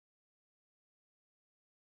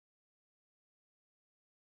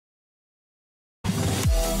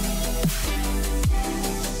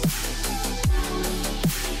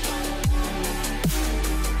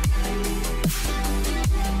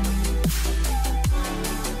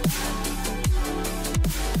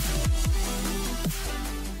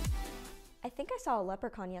saw a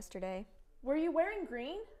leprechaun yesterday. Were you wearing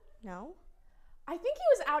green? No? I think he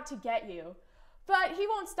was out to get you, but he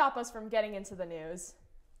won't stop us from getting into the news.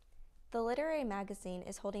 The Literary Magazine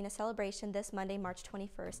is holding a celebration this Monday, March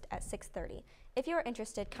 21st at 6:30. If you are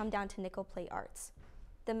interested, come down to Nickel Plate Arts.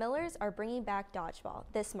 The Millers are bringing back dodgeball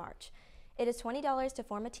this March. It is $20 to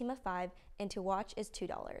form a team of 5, and to watch is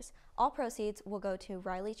 $2. All proceeds will go to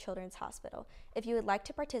Riley Children's Hospital. If you would like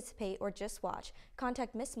to participate or just watch,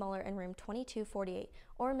 contact Miss Muller in room 2248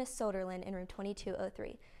 or Miss Soderlin in room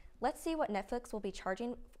 2203. Let's see what Netflix will be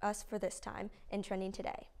charging us for this time in Trending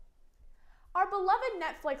Today. Our beloved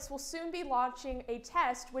Netflix will soon be launching a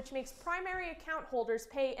test which makes primary account holders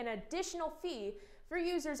pay an additional fee for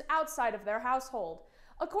users outside of their household.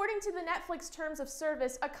 According to the Netflix terms of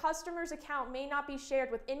service, a customer's account may not be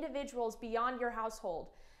shared with individuals beyond your household.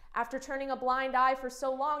 After turning a blind eye for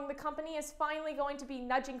so long, the company is finally going to be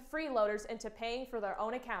nudging freeloaders into paying for their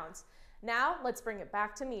own accounts. Now, let's bring it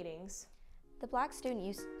back to meetings. The Black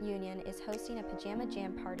Student Union is hosting a Pajama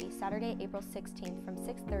Jam party Saturday, April 16th from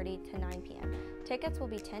 6:30 to 9 p.m. Tickets will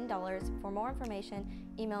be $10. For more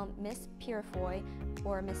information, email Ms. Purifoy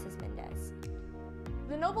or Mrs. Mendez.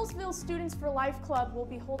 The Noblesville Students for Life Club will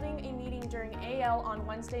be holding a meeting during AL on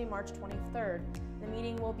Wednesday, March 23rd. The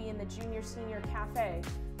meeting will be in the Junior Senior Cafe.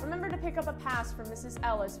 Remember to pick up a pass from Mrs.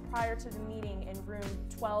 Ellis prior to the meeting in room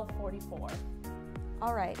 1244.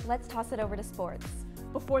 All right, let's toss it over to sports.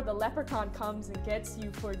 Before the leprechaun comes and gets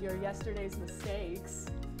you for your yesterday's mistakes.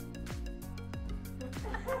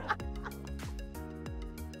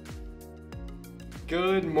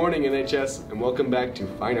 Good morning, NHS, and welcome back to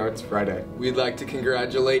Fine Arts Friday. We'd like to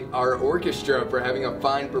congratulate our orchestra for having a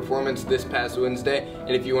fine performance this past Wednesday,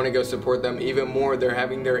 and if you want to go support them even more, they're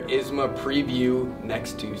having their ISMA preview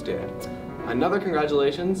next Tuesday. Another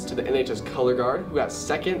congratulations to the NHS Color Guard, who got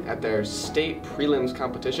second at their state prelims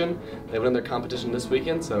competition. They won their competition this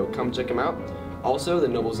weekend, so come check them out. Also, the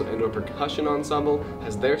Noblesville Indoor Percussion Ensemble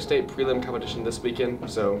has their state prelim competition this weekend,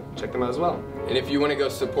 so check them out as well. And if you want to go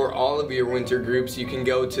support all of your winter groups, you can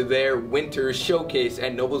go to their winter showcase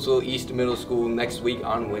at Noblesville East Middle School next week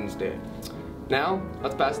on Wednesday. Now,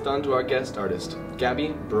 let's pass it on to our guest artist,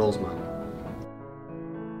 Gabby Brolsma.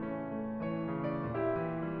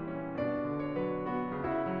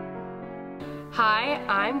 Hi,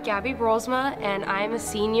 I'm Gabby Brolsma, and I'm a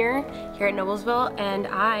senior here at Noblesville, and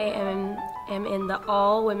I am in the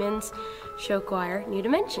all-women's show choir, New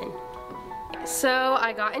Dimension. So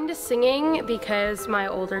I got into singing because my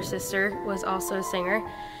older sister was also a singer,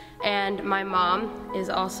 and my mom is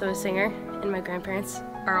also a singer, and my grandparents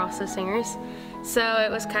are also singers. So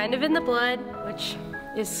it was kind of in the blood, which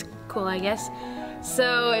is cool, I guess.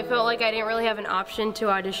 So it felt like I didn't really have an option to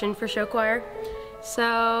audition for show choir.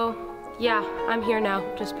 So yeah, I'm here now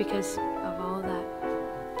just because of all of that.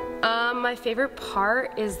 My favorite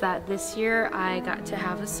part is that this year I got to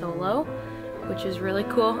have a solo, which is really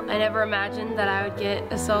cool. I never imagined that I would get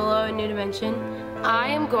a solo in New Dimension. I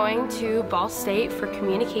am going to Ball State for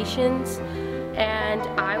communications, and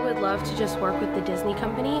I would love to just work with the Disney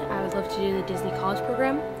company. I would love to do the Disney College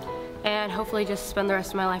program, and hopefully just spend the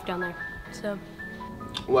rest of my life down there. So.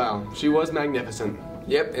 Wow, she was magnificent.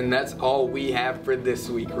 Yep, and that's all we have for this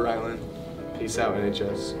week, Rylan. Peace out,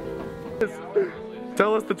 NHS.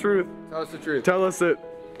 Tell us the truth. Tell us the truth. Tell us it.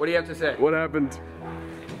 What do you have to say? What happened?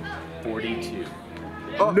 42.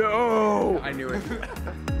 Oh. No! I knew it.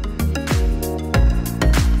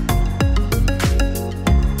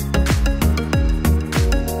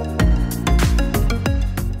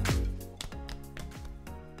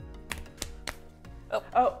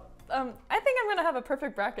 I think I'm gonna have a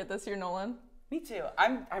perfect bracket this year, Nolan. Me too.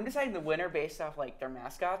 I'm deciding the winner based off like their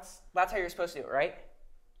mascots. That's how you're supposed to do it, right?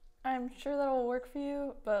 I'm sure that'll work for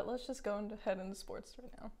you, but let's just head into sports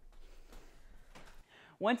right now.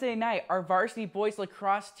 Wednesday night, our varsity boys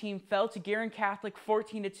lacrosse team fell to Guerin Catholic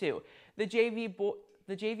 14-2. The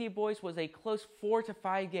JV boys was a close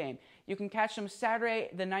 4-5 game. You can catch them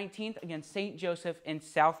Saturday the 19th against St. Joseph in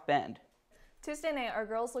South Bend. Tuesday night, our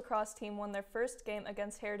girls lacrosse team won their first game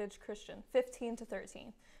against Heritage Christian,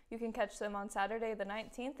 15-13. You can catch them on Saturday the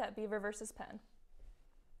 19th at Beaver versus Penn.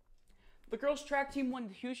 The girls track team won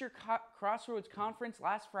the Hoosier Crossroads Conference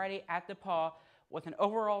last Friday at DePaul with an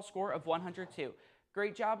overall score of 102.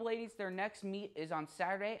 Great job, ladies. Their next meet is on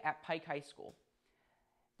Saturday at Pike High School.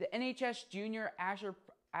 The NHS Junior Asher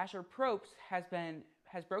Probst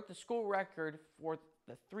has broke the school record for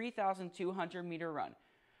the 3,200 meter run.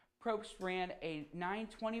 Probst ran a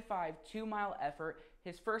 9:25 2-mile effort.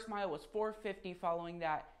 His first mile was 4:50. Following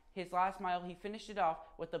that, His last mile, he finished it off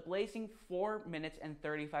with a blazing 4 minutes and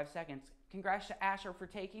 35 seconds. Congrats to Asher for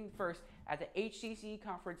taking first at the HCC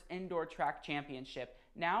Conference Indoor Track Championship.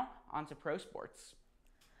 Now, on to pro sports.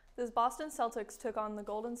 The Boston Celtics took on the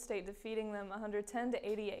Golden State, defeating them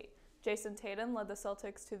 110-88. Jason Tatum led the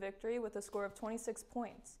Celtics to victory with a score of 26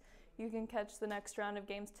 points. You can catch the next round of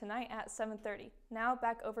games tonight at 7:30. Now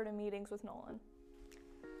back over to meetings with Nolan.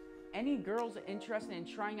 Any girls interested in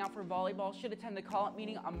trying out for volleyball should attend the call-up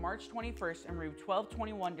meeting on March 21st in room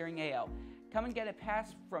 1221 during AO. Come and get a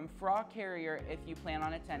pass from Frog Carrier if you plan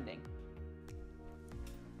on attending.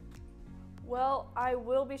 Well, I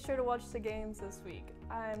will be sure to watch the games this week.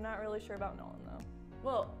 I'm not really sure about Nolan though.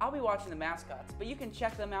 Well, I'll be watching the mascots, but you can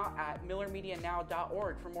check them out at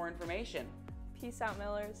millermedianow.org for more information. Peace out,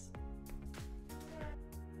 Millers.